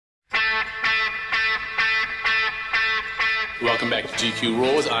Welcome back to GQ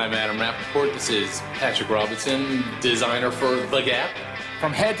Rules. I'm Adam Rappaport. This is Patrick Robinson, designer for The Gap.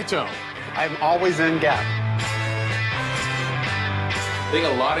 From head to toe. I'm always in Gap. I think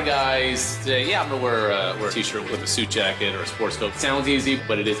a lot of guys say, yeah, I'm going to wear a T-shirt with a suit jacket or a sports coat. Sounds easy,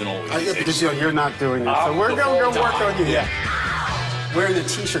 but it isn't always easy. Because you're not doing it. So we're going to go work on you. Yeah. Wearing a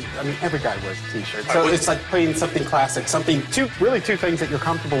T-shirt, I mean, every guy wears a T-shirt. So it's like putting something classic, really two things that you're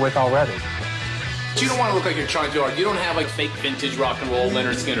comfortable with already. But you don't want to look like you're trying too hard. You don't have like fake vintage rock and roll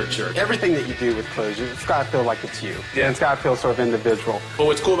Lynyrd Skynyrd shirt. Everything that you do with clothes, it's got to feel like it's you. Yeah. And it's got to feel sort of individual. But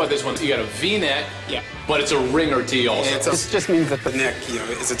what's cool about this one, you got a V-neck, but it's a ringer tee also. This just means that the neck,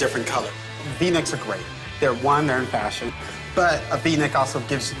 is a different color. V-necks are great. They're in fashion. But a V-neck also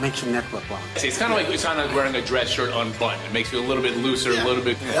makes your neck look long. See, it's kind of like wearing a dress shirt unbuttoned. It makes you a little bit looser, a little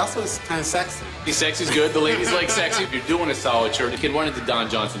bit. It also is kind of sexy. Sexy's good. The ladies like sexy. If you're doing a solid shirt, you can run into Don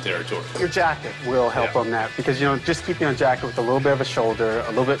Johnson territory. Your jacket will help on that because, just keeping a jacket with a little bit of a shoulder, a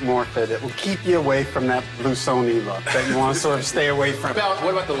little bit more fit, it will keep you away from that Lusoni look that you want to sort of stay away from.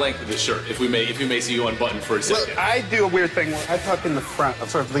 What about the length of the shirt, if we may see you unbuttoned for a second? Well, I do a weird thing where I tuck in the front, I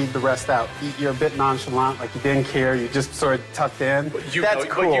sort of leave the rest out. You're a bit nonchalant, like you didn't care, you just sort of tucked in. That's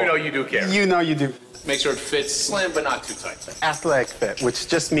cool. But you know you do care. You know you do. Make sure it fits slim, but not too tight. Athletic fit, which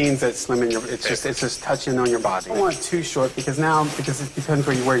just means that it's slim in your. It's just touching on your body. I don't want it too short because it depends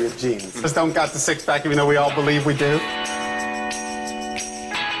where you wear your jeans. Just don't got the six-pack, even though we all believe we do.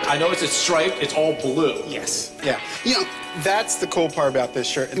 I noticed it's striped. It's all blue. Yes. Yeah. That's the cool part about this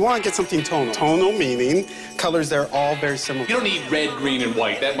shirt. You want to get something tonal. Tonal meaning colors that are all very similar. You don't need red, green, and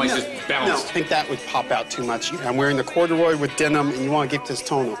white. That might just bounce. No, I think that would pop out too much. I'm wearing the corduroy with denim, and you want to keep this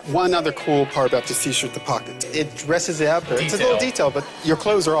tonal. One other cool part about this T-shirt, the pockets. It dresses it up. It's a little detail, but your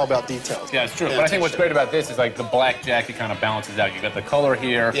clothes are all about details. Yeah, it's true. But I think what's great about this is like the black jacket kind of balances out. You got the color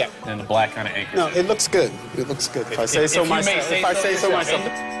here, and the black kind of anchors. No, it looks good. It looks good. If I say so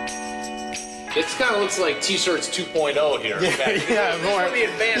myself. This kind of looks like T-shirts 2.0 here. More the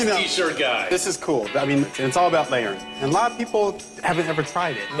advanced T-shirt guy. This is cool. I mean, it's all about layering. And a lot of people haven't ever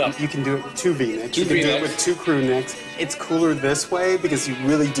tried it. No. You can do it with two V-necks. You can do it with two crew necks. It's cooler this way because you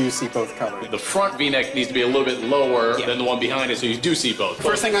really do see both colors. The front V-neck needs to be a little bit lower than the one behind it, so you do see both.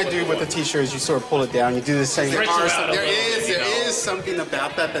 First thing I do with the T-shirt is you sort of pull it down. You do the same. There is something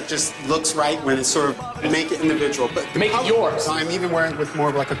about that just looks right when it's sort of make it individual. But make it yours. I'm even wearing it with more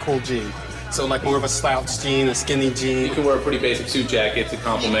of like a cool jean. So like more of a slouch jean, a skinny jean. You can wear a pretty basic suit jacket to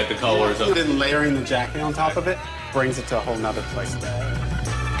complement the colors. And then layering the jacket on top of it brings it to a whole nother place.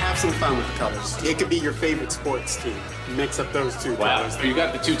 Have some fun with the colors. It could be your favorite sports team. Mix up those two colors. You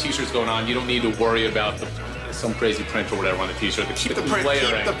got the two T-shirts going on. You don't need to worry about some crazy print or whatever on the T-shirt. Keep the print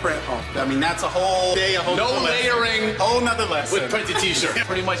off. I mean, that's a whole day, no layering. Whole nother lesson. With printed T-shirt.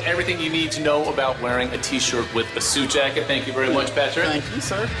 Pretty much everything you need to know about wearing a T-shirt with a suit jacket. Thank you very much, Patrick. Thank you,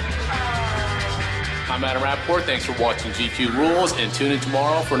 sir. I'm Adam Rappaport. Thanks for watching GQ Rules, and tune in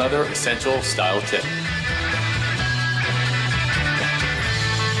tomorrow for another essential style tip.